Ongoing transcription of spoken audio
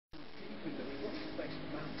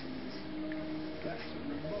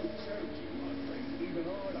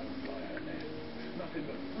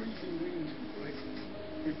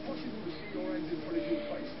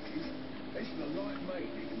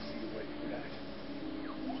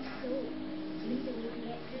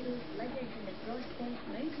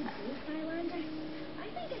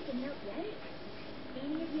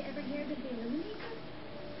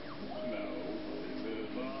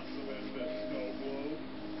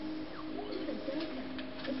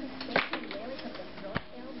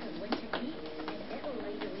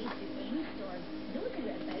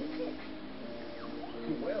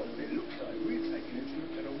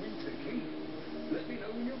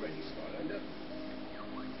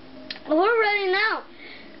We're ready now.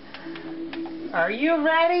 Are you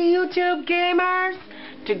ready, YouTube gamers?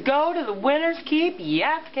 To go to the winner's keep?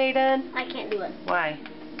 Yes, Caden. I can't do it. Why?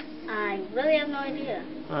 I really have no idea.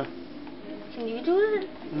 Huh. Can you do it?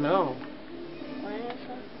 No. Why is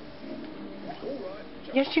that?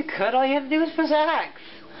 Yes, you could. All you have to do is press X.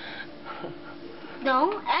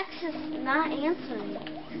 No, X is not answering.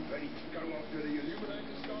 You ready to go after the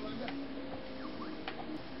Illuminator, Skylander?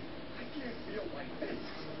 I can't feel like this.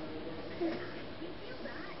 You feel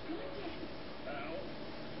that, don't you? Ow.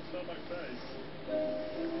 It's not my face.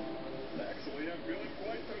 Actually, I'm feeling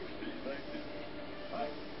quite toasty, thank you.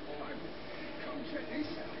 Come check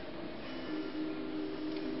this out.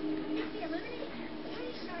 It's the Illuminator.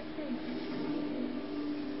 Pretty sharp thing.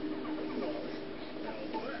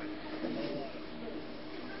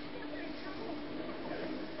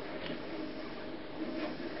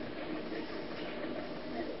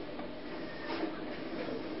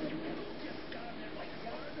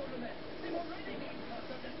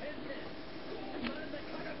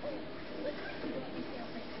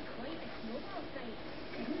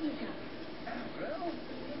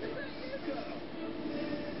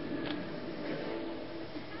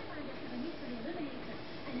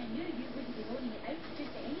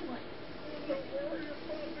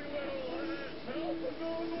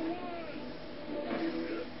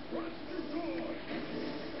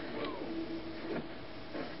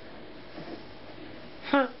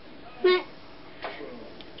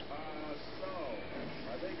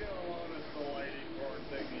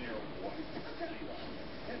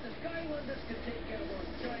 Skylanders can take care of those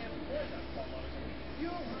giant weather bombers.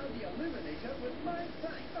 You'll have the Illuminator with my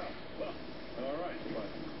thanks. Oh, well, all right, but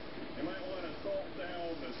you might want to salt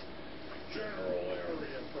down this general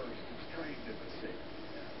area first. It's kind of a safe.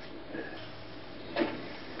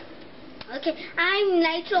 Okay, I'm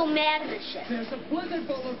Nitro Magna ship. There's a blizzard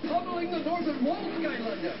baller pummeling the northern wall,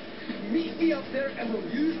 Skylander. Meet me up there and we'll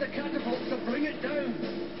use the catapults to bring it down.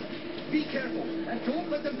 Be careful and don't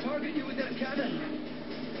let them target you with their cannon.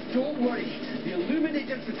 Don't worry, the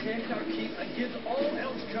Illuminator protects our keep and gives all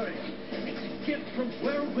else courage. It's a gift from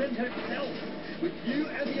Whirlwind herself. With you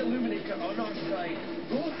and the Illuminator on our side,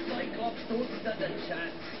 those Cyclops don't stand a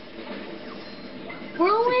chance.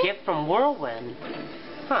 Whirlwind? It's a gift from Whirlwind.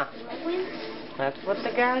 Huh. Whirlwind? That's what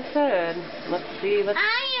the guy said. Let's see.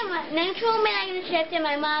 I am a Nitro Magna ship and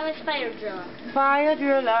my mom is Fire Driller. Fire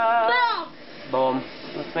Driller. Boom! Boom.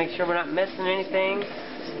 Let's make sure we're not missing anything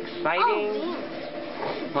exciting. Oh, man.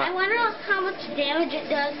 What? I wonder how much damage it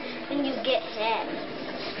does when you get hit.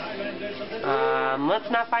 Let's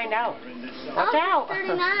not find out. Watch out!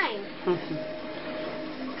 39.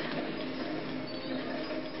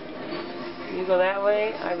 You go that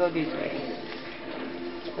way, I go this way.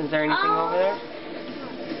 Is there anything over there?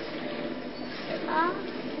 No.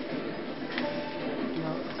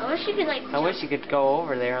 I wish you could I wish you could go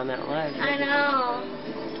over there on that ledge. I know.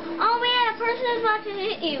 Oh man, a person is about to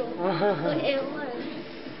hit you. It was.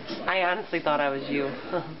 I honestly thought I was you.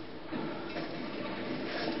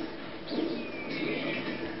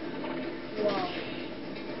 Wow.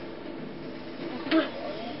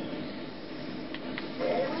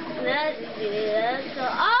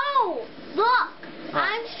 Oh! Look!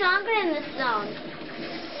 I'm stronger in this zone.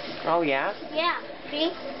 Oh yeah? Yeah,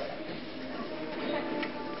 see?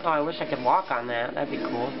 Oh, I wish I could walk on that. That'd be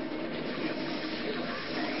cool.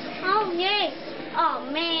 Oh, yay! Oh,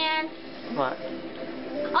 man. What?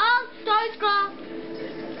 Oh, Star Scroll!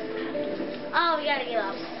 Oh, we gotta get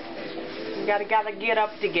up. You gotta get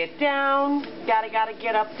up to get down. Gotta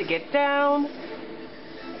get up to get down.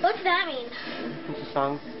 What's that mean? It's a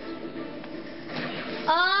song.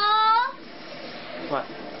 Oh! What?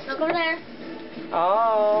 Look over there.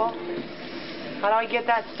 Oh. How do I get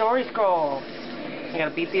that story scroll? I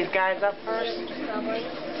gotta beat these guys up first? Probably.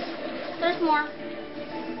 There's more.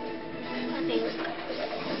 I think.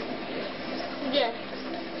 Yes.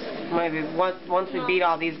 Maybe once we beat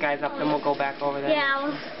all these guys up, then we'll go back over there. Yeah.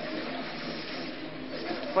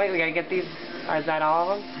 Wait, we gotta get these. Is that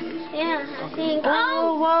all of them? Yeah, I think.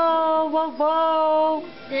 Oh, whoa, whoa, whoa!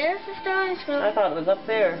 There's the Star Scroll. I thought it was up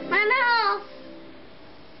there. I know!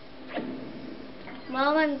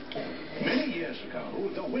 Well, Many years ago,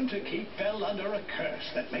 the Winter Keep fell under a curse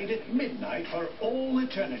that made it midnight for all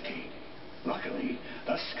eternity. Luckily,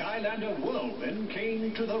 the Skylander Whirlwind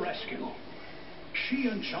came to the rescue. She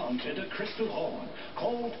enchanted a crystal horn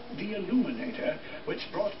called the Illuminator, which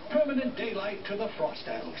brought permanent daylight to the Frost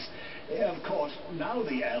Elves. Of course, now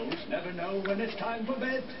the elves never know when it's time for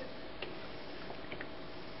bed.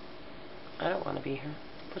 I don't want to be here.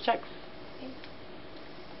 Push X.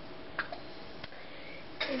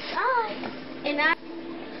 And I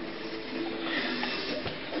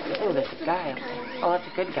Oh, that's a guy. Oh, that's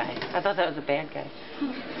a good guy. I thought that was a bad guy.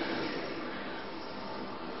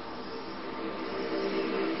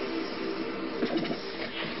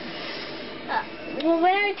 Well,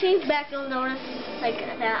 when I change back, you'll notice like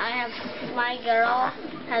that I have my girl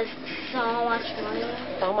has so much money.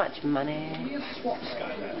 So much money. Only a swap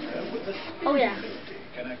Skylander with the Oh yeah. ability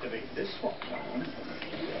can activate this swap zone.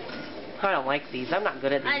 I don't like these. I'm not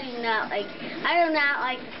good at I these. do not like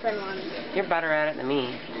the spin ones. You're better at it than me.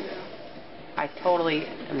 I know. I totally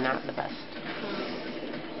am not the best.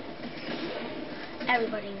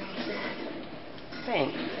 Everybody knows that.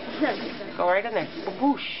 Thanks. Go right in there.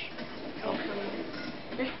 Boosh.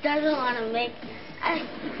 This doesn't want to make. I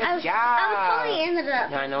was job. totally ended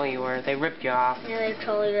up. I know you were. They ripped you off. Yeah, they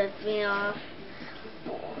totally ripped me off.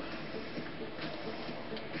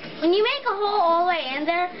 When you make a hole all the way in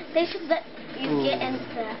there, they should let you get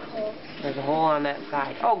into that hole. There's a hole on that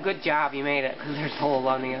side. Oh, good job. You made it, because there's a hole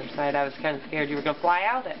on the other side. I was kind of scared you were going to fly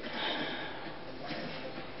out it.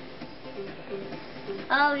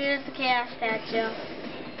 Oh, here's the chaos statue.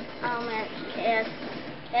 Oh, man, chaos.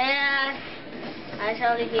 Chaos. I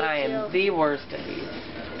totally hate you. I am the worst at these.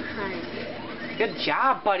 Good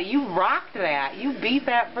job, buddy. You rocked that. You beat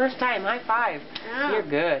that first time. High five. Oh. You're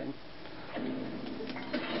good.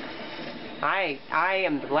 I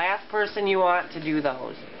am the last person you want to do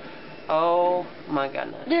those. Oh my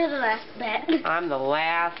goodness. You're the last bet. I'm the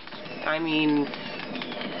last. I mean,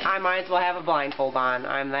 I might as well have a blindfold on.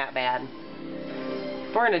 I'm that bad.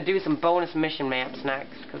 We're going to do some bonus mission maps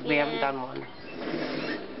next, because we haven't done one.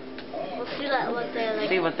 We'll see what they're like.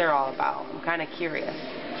 See what they're all about. I'm kind of curious.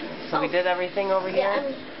 So we did everything over here?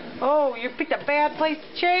 Yeah. Oh, you picked a bad place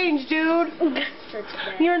to change, dude. Such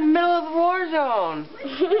bad. You're in the middle of the war zone.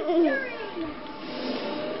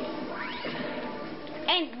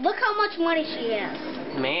 And look how much money she has.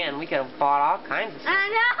 Man, we could have bought all kinds of stuff. I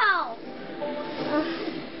know.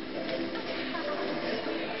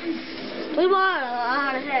 We want a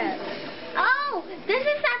lot of hats. Oh, this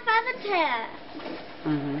is that feather hat.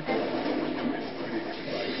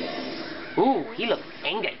 Ooh, he looks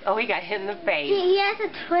angry. Oh, he got hit in the face. He has a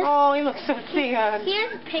twist. Oh, he looks so sad. He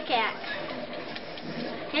has a pickaxe.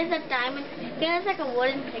 He has a diamond. He has like a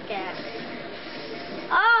wooden pickaxe.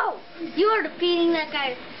 Oh, you are defeating that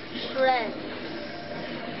guy's shred.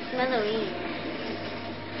 Smithereens.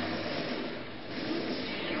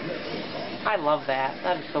 I love that.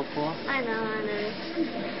 That is so cool. I know.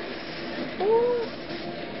 Ooh.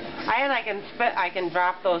 And I can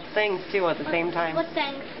drop those things too at the same time. What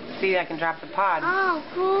things? See, I can drop the pod. Oh,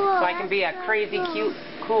 cool. So I can be a crazy, cute,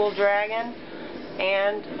 cool dragon.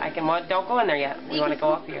 And I can, don't go in there yet. We want to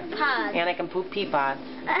go up here. Pods. And I can poop pea pods.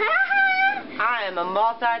 I am a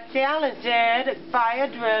multi-talented fire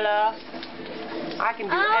driller. I can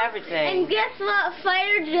do everything. And guess what?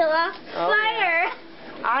 Fire driller. Fire. Yeah.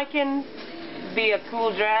 I can be a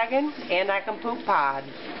cool dragon, and I can poop pods.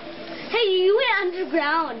 Hey, you went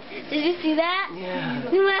underground. Did you see that?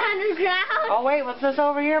 Yeah. You went underground. Oh, wait, what's this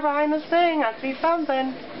over here behind this thing? I see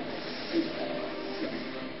something.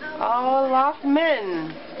 Oh, lost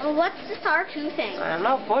men. Well, what's this R2 thing? I don't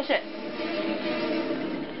know. Push it.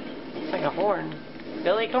 It's like a horn.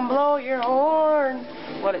 Billy, come blow your horn.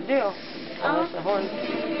 What'd it do? Oh, that's the horn.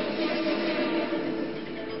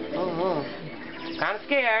 Oh. Kind of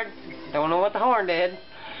scared. Don't know what the horn did.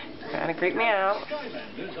 Kind of creeped me out.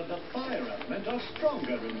 Skylanders of the fire element are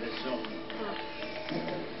stronger in this zone.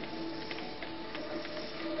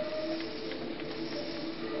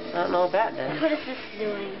 I don't know what that did. What is this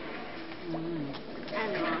doing? I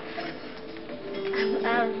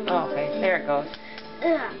don't know. Oh, okay. There it goes.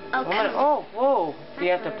 Okay. Oh, whoa. Do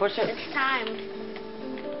you have to push it? It's time.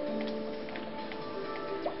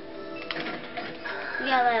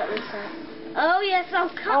 Yeah, that was Oh, yes,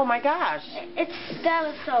 Oh, my gosh. That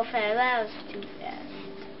was so fast. That was too fast.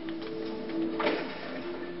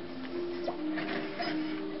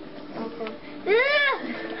 Okay.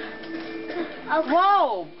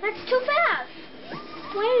 Whoa. That's too fast.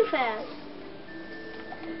 Way too fast.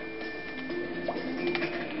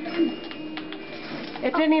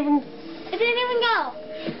 It didn't even... It didn't even go.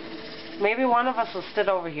 Maybe one of us will sit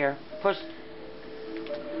over here. Push...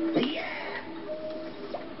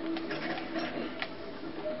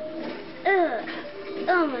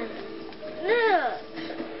 Oh my.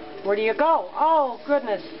 Where do you go? Oh,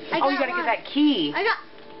 goodness. You gotta get that key. I got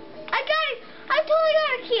it. I totally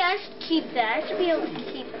got a key. I should keep that. I should be able to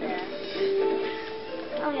keep that.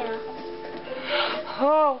 Oh, yeah.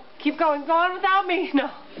 Oh, keep going. Go on without me. No.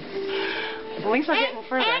 At least we're getting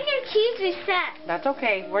further. And your keys reset. That's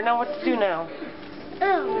okay. We know what to do now.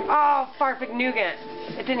 Oh. Oh, Farfik Nougat.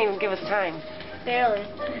 It didn't even give us time. Barely.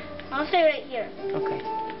 I'll stay right here. Okay.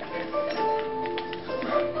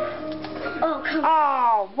 Oh, come on.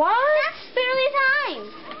 Oh, what? That's barely time.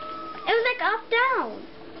 It was like up, down.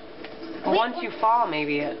 Well, once you fall,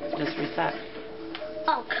 maybe it just resets.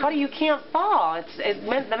 Oh, come Buddy, you can't fall.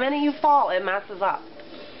 The minute you fall, it messes up.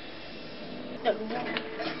 on.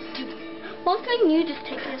 Well, can you just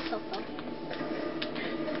take yourself up?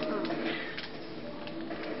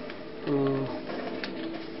 Ooh.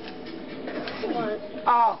 What?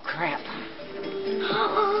 Oh, crap.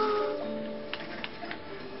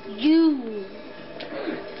 You.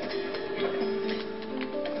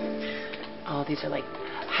 Oh, these are like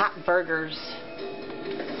hot burgers.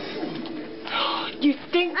 You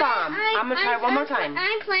stink bomb. I'm going to try one more time.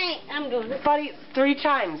 I'm playing. I'm doing it. Buddy, 3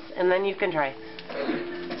 times, and then you can try.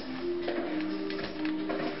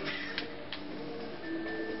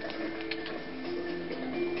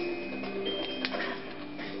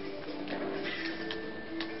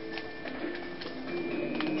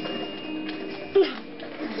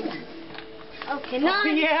 Okay, no. Oh,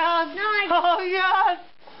 yes. Oh, yes.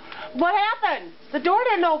 What happened? The door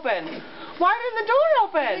didn't open. Why didn't the door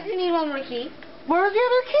We open? just need one more key. Where's the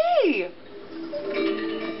other key?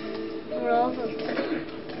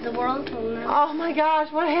 The world's home now. Oh, my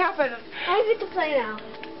gosh. What happened? I get to play now.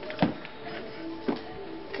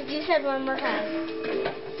 Because you said one more time.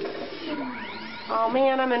 Oh,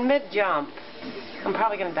 man. I'm in mid-jump. I'm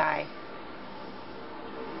probably going to die.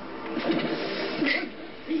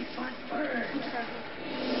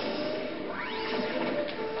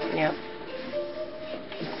 Yep.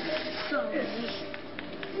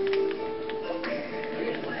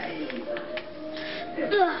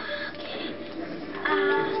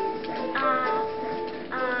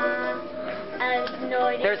 I have no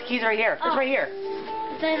idea. There's keys right here. It's right here.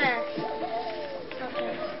 There.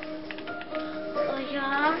 Okay.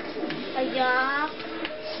 Yeah.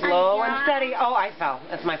 Slow and steady. Oh, I fell.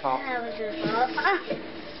 That's my fault. That was your fault.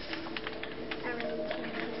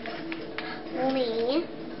 Me.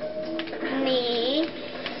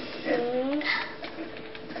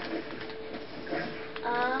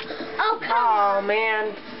 Oh, come on. Oh,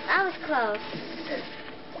 man. That was close.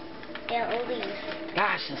 Yeah, at least.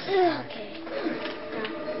 Gosh, this is hard. Okay.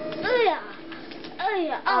 Oh,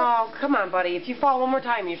 yeah. Oh, come on, buddy. If you fall one more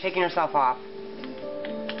time, you're taking yourself off.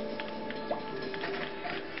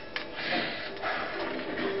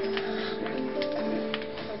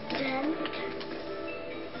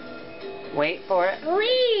 Wait for it.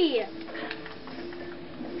 Lee!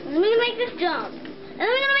 I'm gonna make this jump. And then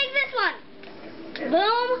we're gonna make this one.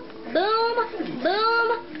 Boom, boom, boom,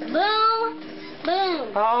 boom,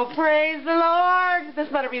 boom. Oh, praise the Lord. This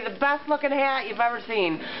better be the best looking hat you've ever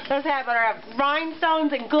seen. This hat better have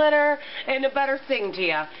rhinestones and glitter, and it better sing to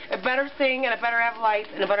you. It better sing, and it better have lights,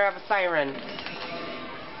 and it better have a siren.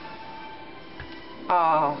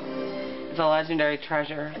 Oh, it's a legendary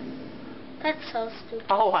treasure. That's so stupid.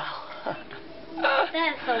 Oh, wow.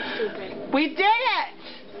 That's so stupid. We did it!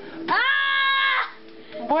 Ah!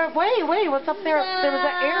 Wait, what's up there? There was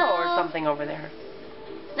an arrow or something over there.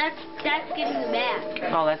 That's getting you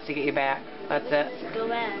back. Oh, that's to get you back. That's it. Let's go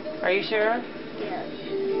back. Are you sure? Yes.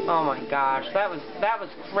 Oh my gosh, that was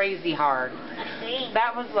crazy hard. I think.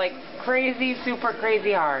 That was like crazy, super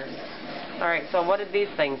crazy hard. Alright, so what did these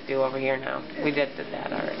things do over here now? We did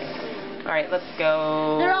that already. Alright, let's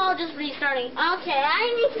go. They're all just restarting. Okay, I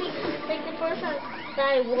need to like the first one that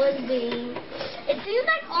I would be. It seems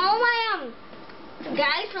like all my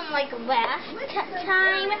guys from like last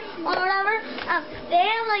time or whatever, they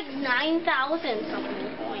have like 9,000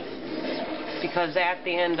 something points. Because at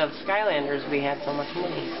the end of Skylanders we had so much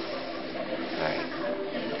money. Alright.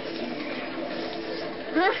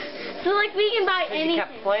 So like we can buy anything. You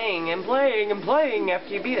kept playing and playing and playing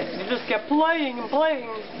after you beat it. You just kept playing and playing.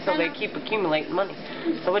 So they keep accumulating money.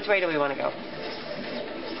 So which way do we want to go?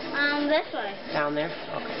 This way. Down there?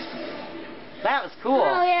 Okay. That was cool.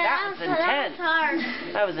 Oh yeah, that was intense. That was hard.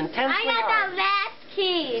 That was intensely I got hard. that last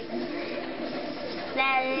key.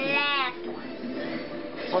 That last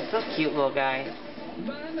one. What's this cute little guy?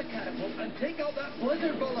 Man the catapult and take out that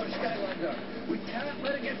blizzard baller, Skylander. We can't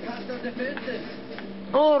let it get past our defenses.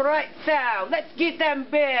 Alright, so, let's get them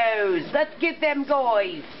bows. Let's get them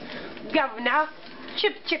guys. Governor,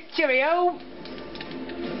 chip chip cheerio.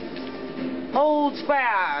 Hold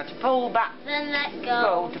square to pull back. Then let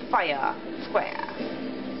go. Go to fire square.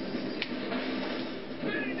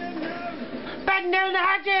 Batten down the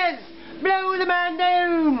hatches. Blow the man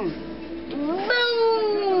down.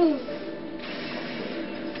 Boom!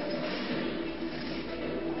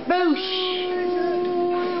 Boosh.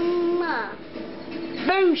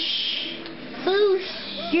 Boosh.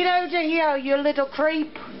 Boosh. Get out of here, you little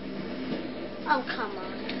creep. Oh, come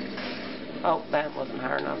on. Oh, that wasn't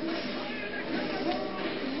hard enough.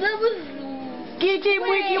 That was... Get him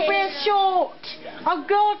with your best shot! I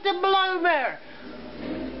got the bloomer!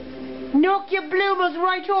 Knock your bloomers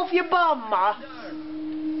right off your bum, ma!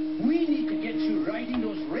 We need to get you riding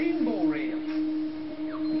those rainbow rails.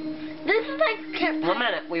 This is like... 1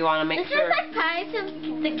 minute, we want to make This sure... is like Pirates of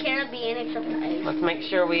the Caribbean, except ice. Let's make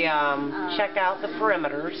sure we check out the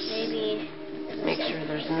perimeters. Maybe... Make sure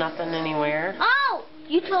there's nothing anywhere. Oh!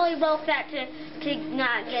 You totally broke that to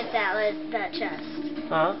not get that chest.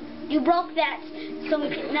 Huh? You broke that, so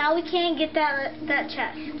now we can't get that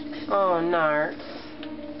chest. Oh, Nart.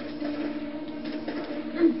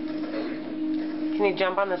 Can you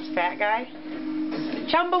jump on this fat guy?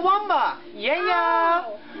 Chumbawamba! Yeah!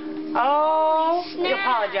 Oh, you snap.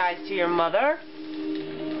 apologize to your mother.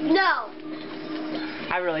 No.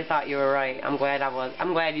 I really thought you were right. I'm glad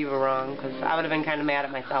you were wrong, because I would have been kind of mad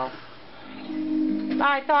at myself.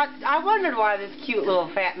 I wondered why this cute little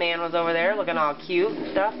fat man was over there looking all cute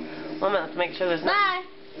and stuff. 1 minute, let's make sure there's nothing.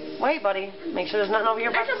 Bye. Wait, buddy. Make sure there's nothing over here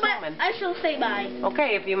about the snowman. I shall say bye.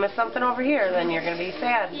 Okay, if you miss something over here, then you're going to be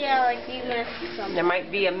sad. Yeah, like you missed something. There might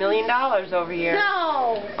be $1 million over here.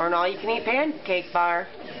 No. Or an all-you-can-eat pancake bar.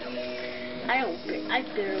 I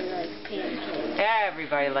barely like pancakes.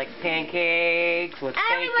 Everybody likes pancakes with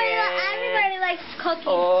bacon. Everybody likes cookies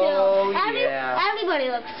Oh, too. yeah. Everybody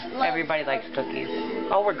likes cookies.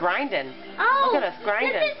 Oh, we're grinding. Oh, look at us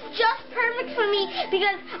grinding. This is just perfect for me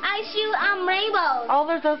because I shoot rainbows. Oh,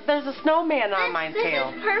 there's a snowman on my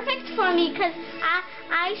tail. This is perfect for me because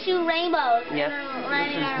I shoot rainbows. Yes,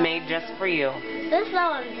 this is made just for you. This is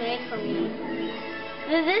all it's made for me.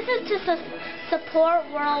 This is to support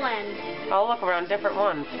Whirlwind. Oh, look, we're on different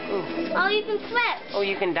ones. Ooh. Oh, you can switch. Oh,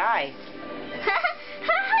 you can die.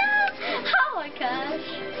 Oh my gosh.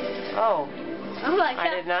 Oh. Oh my gosh. I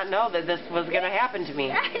did not know that this was going to happen to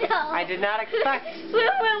me. I know. I did not expect. We're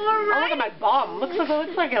Oh, right. look at my bum. Looks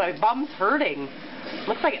like my bum's hurting.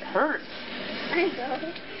 Looks like it hurts. I know.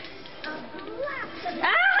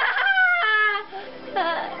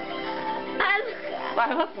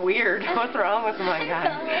 I look weird. What's wrong with my guy?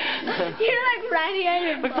 You're like riding on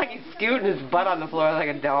your Looks like he's scooting his butt on the floor like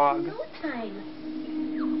a dog. No time.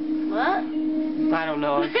 What? I don't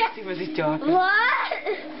know. He was talking.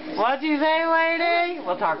 What? What'd you say, lady?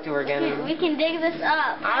 We'll talk to her again. We can dig this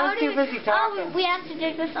up. I was too busy talking. Oh, we have to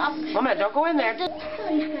dig this up. 1 minute, don't go in there.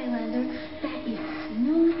 Sorry, Skylander. That is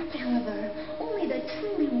no Excalibur. Only the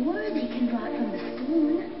truly worthy can draw it from the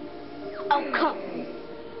spoon. Oh, come.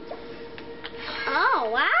 Oh,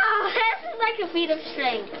 wow. This is like a feat of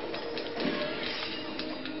strength.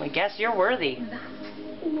 I guess you're worthy. That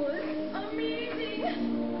was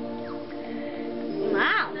amazing.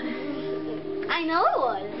 Wow. I know it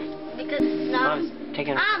was. Because now...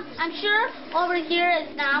 I'm sure over here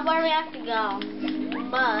is not where we have to go.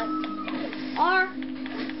 But...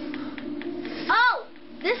 Oh!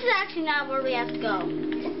 This is actually not where we have to go.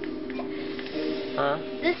 Huh?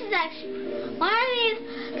 This is actually... One of these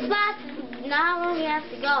spots is not where we have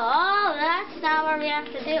to go. Oh, that's not where we have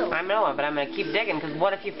to do. I know it, but I'm going to keep digging, because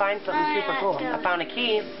what if you find something super cool? I found a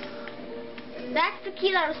key. That's the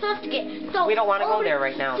key that we're supposed to get. So We don't want to go there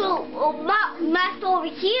right now, So, must over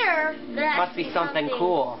here, there has Must to be something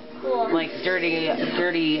cool. Like dirty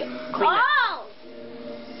cleanup. Oh!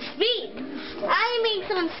 Speed! I mean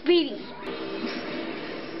something speedy.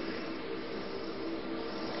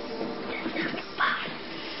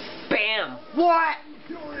 Bam! What?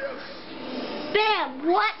 Bam!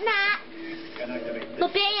 What not?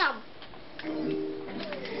 But bam!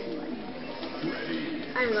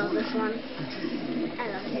 I love this one. I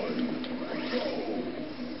love it.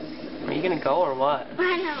 Are you gonna go or what?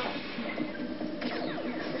 I know. This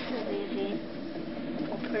is easy.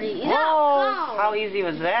 Oh, pretty easy. Whoa! No, How easy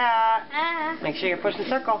was that? go. Make sure you're pushing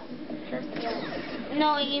circle.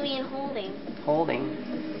 No, you mean holding. Holding.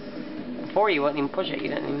 Before you wouldn't even push it. You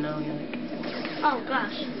didn't even know. You're like, Oh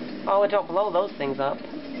gosh. oh, don't blow those things up.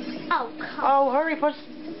 Oh come. Oh, hurry! Push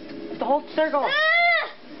the whole circle.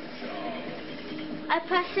 I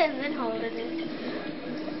pressed it and then hold it.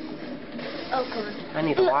 Oh come on. I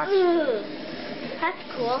need to watch. That's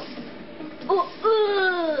cool. Oh,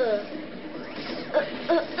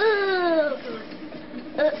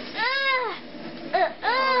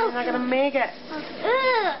 You're not gonna make it.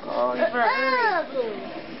 Oh, you better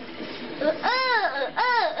hurry.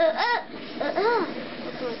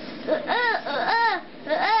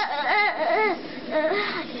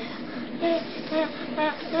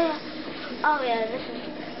 Oh yeah, this is.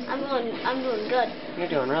 I'm doing good. You're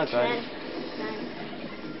doing real good. 10,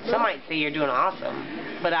 9. Some might say you're doing awesome,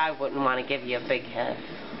 but I wouldn't want to give you a big head.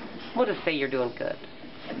 We'll just say you're doing good.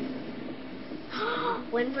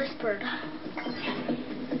 Wind whispered.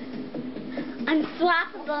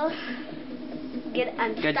 Unswappable. Get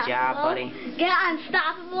unstoppable. Good job, buddy. Get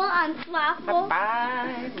unstoppable, unswappable.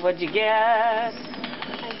 Bye. What'd you get?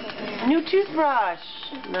 New toothbrush.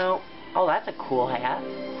 No. Oh, that's a cool hat.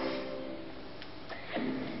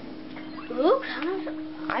 Ooh,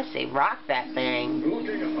 I say rock that thing.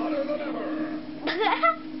 Looking hotter than ever.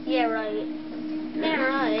 Yeah, right. Yeah,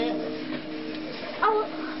 right.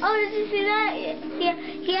 Oh, did you see that?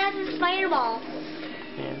 He has his fireball.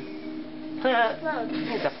 Yeah. Look.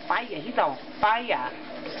 He's a fire. He's on fire.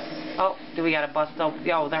 Oh, do we gotta bust open?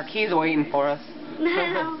 Oh, our key's waiting for us.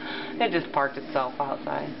 It just parked itself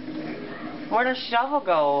outside. Where'd our shovel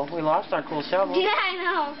go? We lost our cool shovel. Yeah, I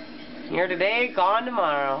know. Here today, gone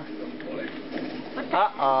tomorrow.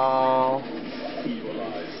 Uh-oh.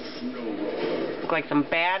 Look like some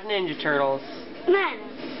bad Ninja Turtles. Man.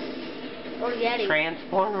 Or Yeti.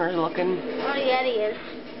 Transformers looking. Or Yetis.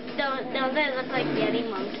 Don't they look like Yeti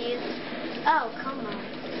monkeys? Oh, come on.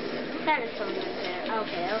 That is so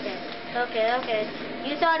unfair. Okay.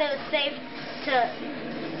 You thought it was safe to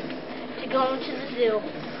go into the zoo.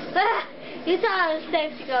 You thought it was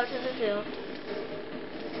safe to go to the zoo.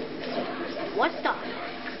 What the?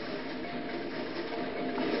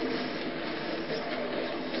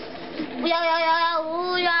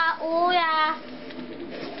 Ooh yeah.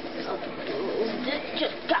 Oh, this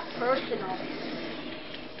just got personal.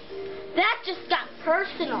 That just got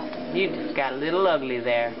personal. You just got a little ugly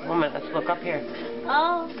there. One minute, let's look up here.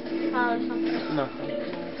 Oh, there's something. Nothing.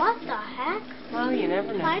 What the heck? Well, you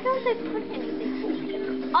never know. Why don't they put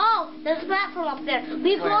anything? Oh, there's a platform up there.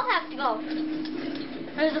 We Where? both have to go.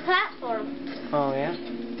 There's a platform. Oh, yeah?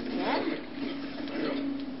 Yeah.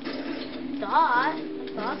 I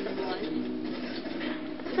thought there was.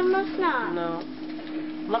 But there must not. No.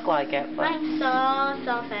 Look like it, but... I'm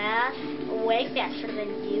so fast. Way faster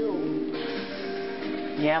than you.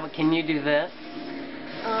 Yeah, but can you do this?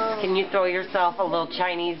 Oh. Can you throw yourself a little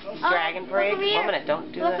Chinese dragon parade? Look over here. 1 minute,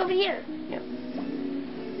 don't do Look that. over here. Yeah.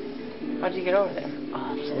 How'd you get over there?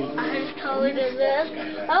 Oh, sleep. I just totally did this.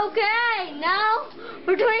 Okay, now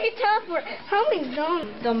we're doing a teleport. How many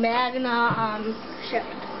zones? The Magna ship.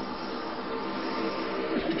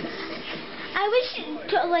 I wish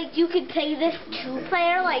you could play this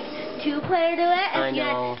two-player do it if you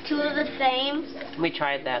had two of the same. We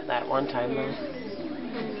tried that one time though.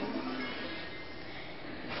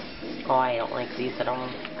 Oh, I don't like these at all.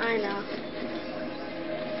 I know.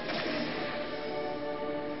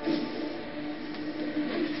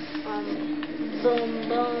 Boom,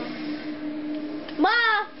 boom.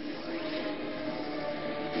 Ma!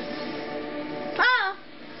 Ah!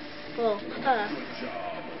 Oh,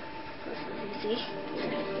 this is easy.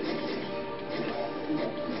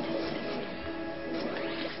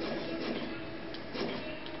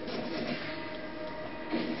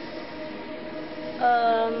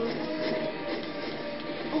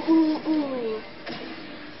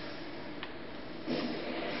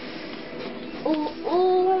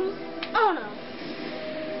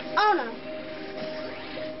 Oh no.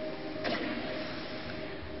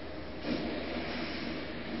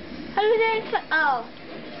 How do they expect? Oh.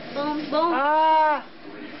 Boom, boom. Ah!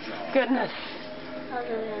 Goodness. How's it?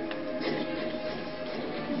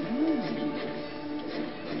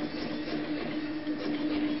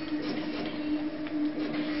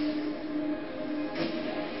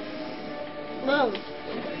 Boom.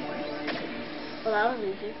 Well, that was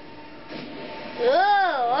easy.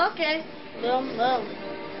 Oh, okay. Boom, boom.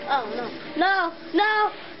 Oh, no. No!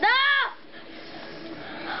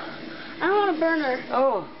 I don't want a burner.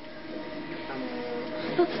 Oh.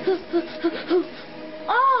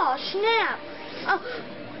 Oh, snap. Oh.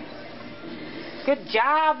 Good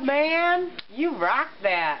job, man. You rocked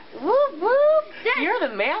that. Whoop, whoop. You're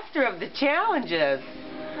the master of the challenges.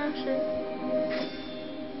 I'm sure.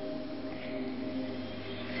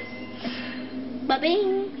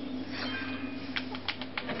 Ba-bing.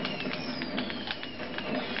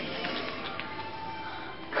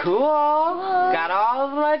 Cool. Got all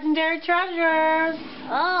the legendary treasures.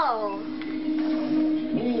 Oh.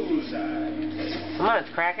 Come on,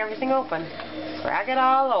 let's crack everything open. Crack it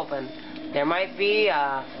all open. There might be,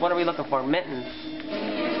 what are we looking for? Mittens.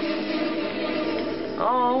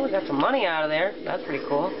 Oh, we got some money out of there. That's pretty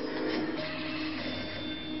cool.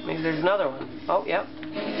 Maybe there's another one. Oh, yep.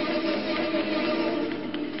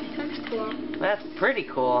 That's cool. That's pretty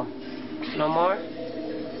cool. No more?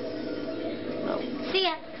 No. See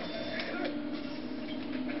ya.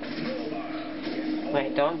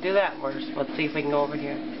 Wait, don't do that first. Let's see if we can go over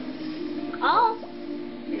here. Oh.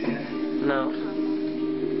 No.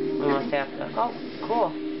 We Oh,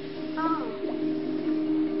 cool. Oh.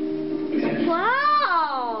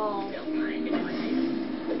 Wow.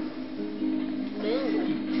 Boom.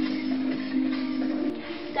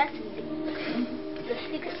 That's the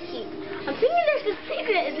secret key. I'm thinking there's a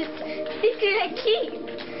secret in this secret key.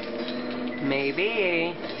 Maybe.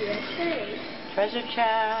 Yes, there is. Treasure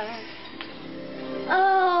chest.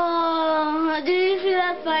 Oh, did you see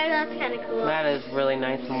that fire? That's kind of cool. That is really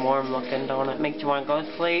nice and warm looking, don't it? Makes you want to go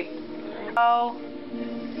to sleep. Oh,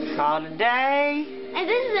 call it a day. And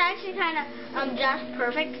this is actually kind of just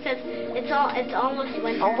perfect because it's almost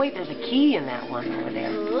winter. Oh wait, there's a key in that one over there.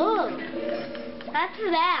 Ooh, that's for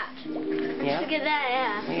that. Yeah. To get that,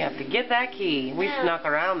 yeah. We have to get that key. We Yeah. snuck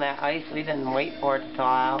around that ice. We didn't wait for it to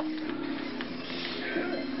thaw out.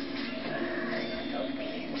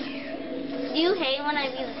 Do you hate when I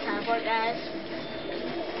use the teleport, guys?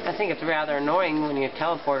 I think it's rather annoying when you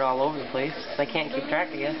teleport all over the place. I can't keep track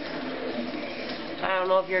of you. I don't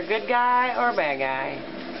know if you're a good guy or a bad guy.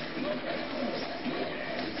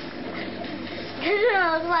 Because it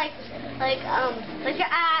looks like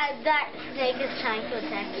that snake is trying to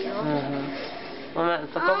attack you. Well,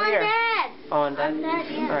 let's look over I'm here. dead. Oh, I'm dead? I'm dead,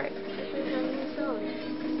 yeah. Alright.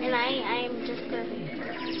 And I am just perfect.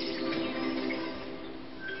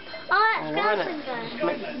 Oh, that skeleton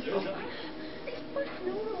gun. These poor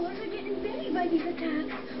snow rollers are getting bitten by these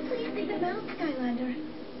attacks. Please dig them out, Skylander.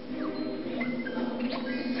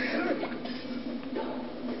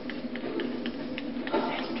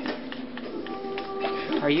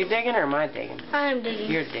 Are you digging or am I digging? I'm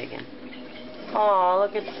digging. You're digging. Oh,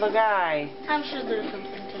 look at the guy. I'm sure there's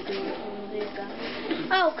something to do with one of these guys.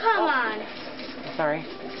 Oh, come on. Sorry.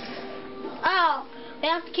 Oh, we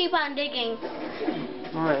have to keep on digging.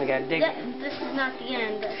 We gotta dig. This is not the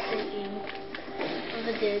end of digging. Of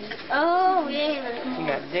the dig. Oh, yeah, there's more. You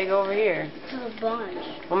gotta dig over here. There's a bunch.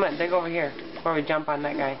 One minute, dig over here before we jump on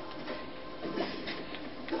that guy.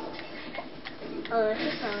 Oh, this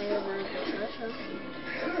is probably over the treasure.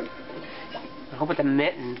 I hope it's a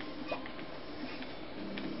mitten.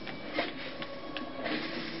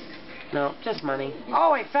 No, just money.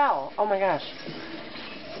 Oh, I fell. Oh my gosh.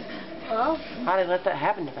 Oh. How did I let that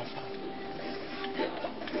happen to myself?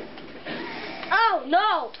 Oh,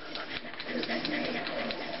 no.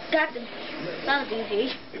 Got them. That was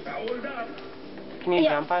easy. Can you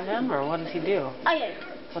Yeah. jump on him, or what does he do? Oh, yeah.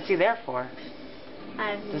 What's he there for?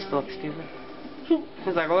 I have Just to no. look stupid.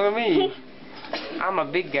 He's like, look at me. I'm a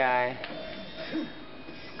big guy.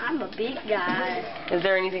 I'm a big guy. Is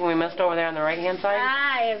there anything we missed over there on the right-hand side?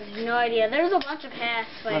 I have no idea. There's a bunch of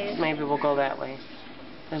pathways. Maybe we'll go that way.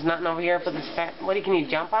 There's nothing over here for this fat... Can you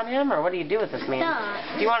jump on him, or what do you do with this man?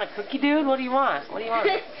 Stop. Do you want a cookie, dude? What do you want? What do you want?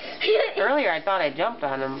 Earlier I thought I jumped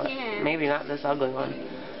on him, but Yeah. maybe not this ugly one.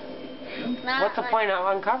 Not What's the like- point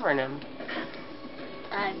of uncovering him?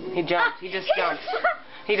 He jumped. He just jumped.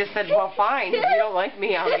 He just said, well, fine. If you don't like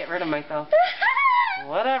me, I'll get rid of myself.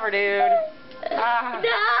 Whatever, dude. Ah.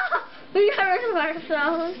 No! We got rid of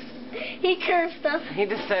ourselves. He cursed us. He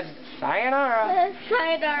just said, sayonara.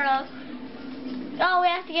 Sayonara. Oh, we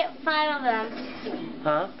have to get 5 of them.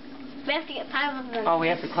 Huh? We have to get 5 of them. Oh, we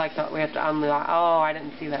have to collect, we have to unlock. Oh, I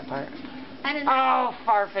didn't see that part. I didn't Oh,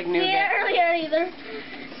 Farfig knew see it that. earlier either.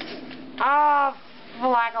 Oh,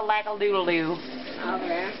 flackle-lackle-doodle-doo. Over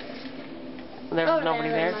there. There was nobody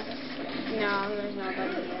there? No, there's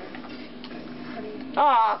nobody there.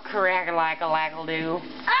 Oh, crack-a-lackle-lackle-doo.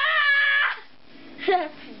 Ah!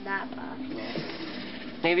 That's not possible.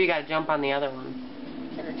 Maybe you gotta jump on the other one.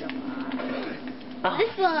 Gotta jump on. Oh.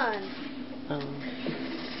 This one.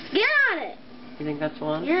 Get on it. You think that's the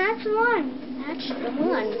one? Yeah, that's the one. That's the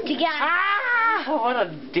one. To get on. Ah! What a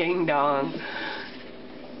ding-dong.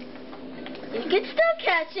 You can still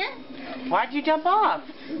catch it. Why'd you jump off?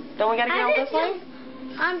 Don't we gotta I go didn't this way?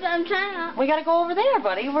 I'm trying to. We gotta go over there,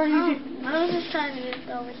 buddy. Where did you... I was just trying to get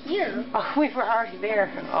over here. Oh, we were already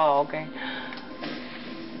there. Oh, okay.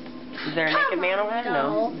 Is there a naked man over there?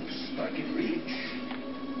 No.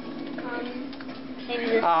 Maybe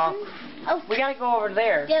this Oh. one? Oh. We gotta go over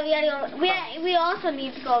there. Yeah, we gotta go. We also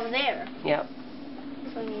need to go over there. Yep.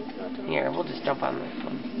 So we need to go to. Here, we'll just jump on this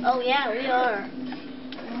one. Oh yeah, we are.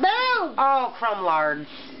 Boom! Oh, crumlards.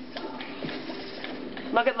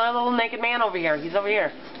 Look at the little naked man over here. He's over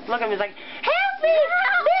here. Look at him. He's like, help me!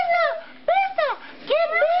 Mister! Get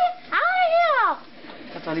me out of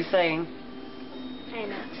here! That's what he's saying. I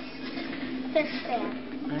know. They're sad.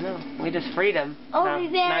 I know. We just freed him. Oh, now,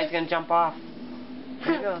 he's there. Now he's going to jump off.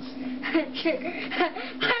 There he goes. I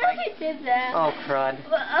know he did that. Oh, crud.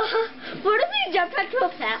 What if he jumped onto a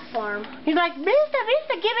platform? He's like, Mister,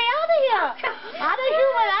 get me out of here! I don't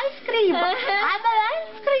want ice cream! I'm an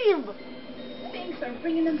ice cream!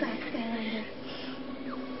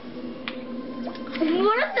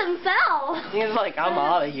 He's like, I'm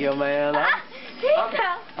out of here, man.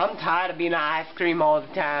 I'm tired of being ice cream all the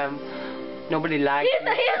time. Nobody likes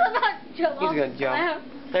me. He's about to jump. He's going to jump.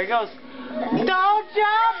 There he goes. Don't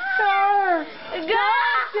jump, sir! Don't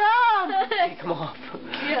jump! Hey, come off.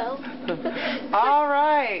 All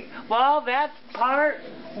right. Well, that's part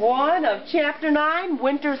 1 of Chapter 9,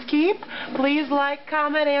 Winter's Keep. Please like,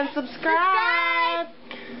 comment, and subscribe.